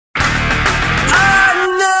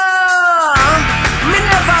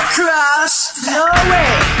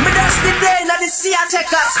the sea and take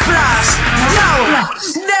a splash. Yo,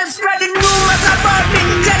 them spreading rumors about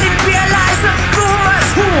me, telling real lies. Rumors,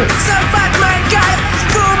 some bad mind guys.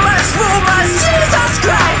 Rumors, rumors, Jesus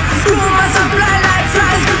Christ. Rumors are blind like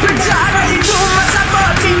flies. Retarded rumors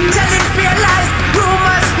about me, telling real lies.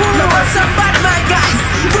 Rumors, rumors, some bad mind guys.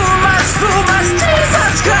 Rumors, rumors,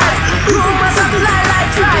 Jesus Christ. Rumors are blind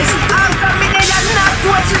like flies. I'm coming in and not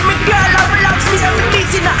watching me girl. I relax me and me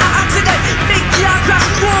meeting an accident. Big car crash,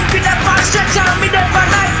 won't be the back stretch and me never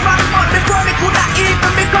nice back. But before me coulda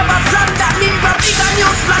even recover from that, me a bigger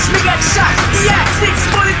news flash, me get shot. Yeah,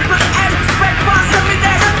 6 bullets to the head, spread past me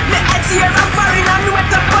dead. Me head here and foreign and wet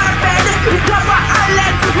the bar bed. Cover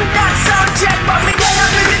island, that sound check, but me get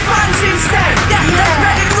up with me fans instead. Yeah,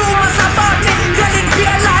 spreading rumors about me, telling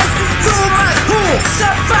real lies. Rumors,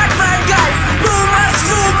 some bad man guys. Rumors,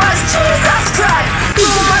 rumors, Jesus Christ.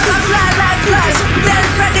 Rumors are fly like flies. Then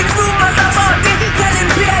spreading rumors about me, telling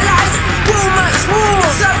real lies. Rumors,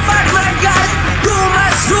 some bad man guys.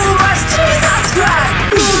 Rumors, rumors, Jesus Christ.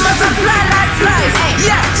 Rumors are fly like flies.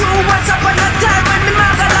 Yeah, true, once upon a time when the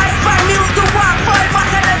manga life find me to walk boy, but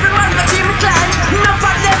then every man got him climb. Enough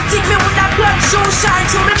of them think me with a gun show shine.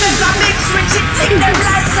 So me make a mix with it, take them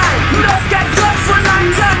light side. Love get good full and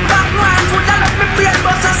turn back one. Would I love me brain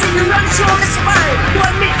but I see the run through me spine.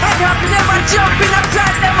 Hold me head up, never jump in a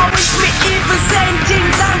plan. Them a wish me evil, same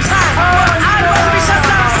things and time. But I don't wish I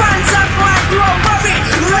some fans of mine. Don't worry,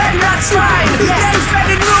 red not fine. Them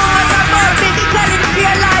spreading rumors about me, telling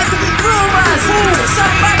real lies. Rumors,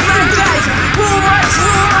 some bad man guys. Rumors,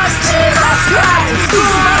 rumors, Jesus Christ.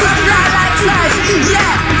 Rumors are fly like flies.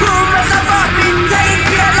 Yeah, rumors about me, telling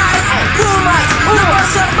real lies. Rumors,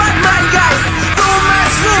 some bad man guys.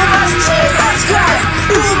 Rumors, rumors, Jesus Christ.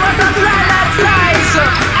 Rumors are fly like flies.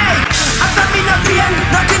 Hey, after me no pain,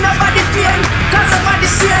 nothing nobody pain. Cause nobody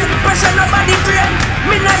sane, pressure nobody brain.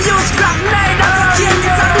 Me no use clock, neither change.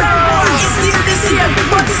 It's a plan, boy, it's still the same.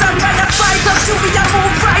 But some kind of fight us, so we a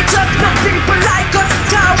move right up. No people like us,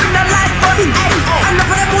 can't win a life. But hey, I know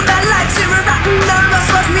for them who don't like, see we rotten nervous.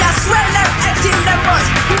 But we are swell them, acting them bus.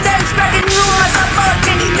 Them spreading rumors about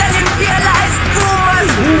me, telling real lies. Rumors,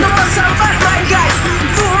 no more some bad mind guys.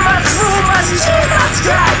 Rumors, rumors, Jesus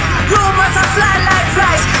Christ. Rumors are fly like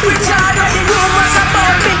flies. Retarded rumors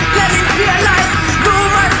about me, telling real lies.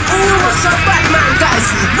 Rumors, some bad man guys.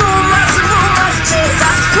 Rumors, rumors,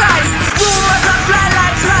 Jesus Christ. Rumors are fly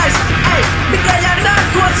like flies. Hey, because you're not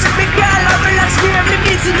going to be girl. I relax me every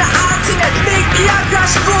meeting the accident. Big car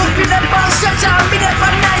crash, boom, in the bus, stretch out.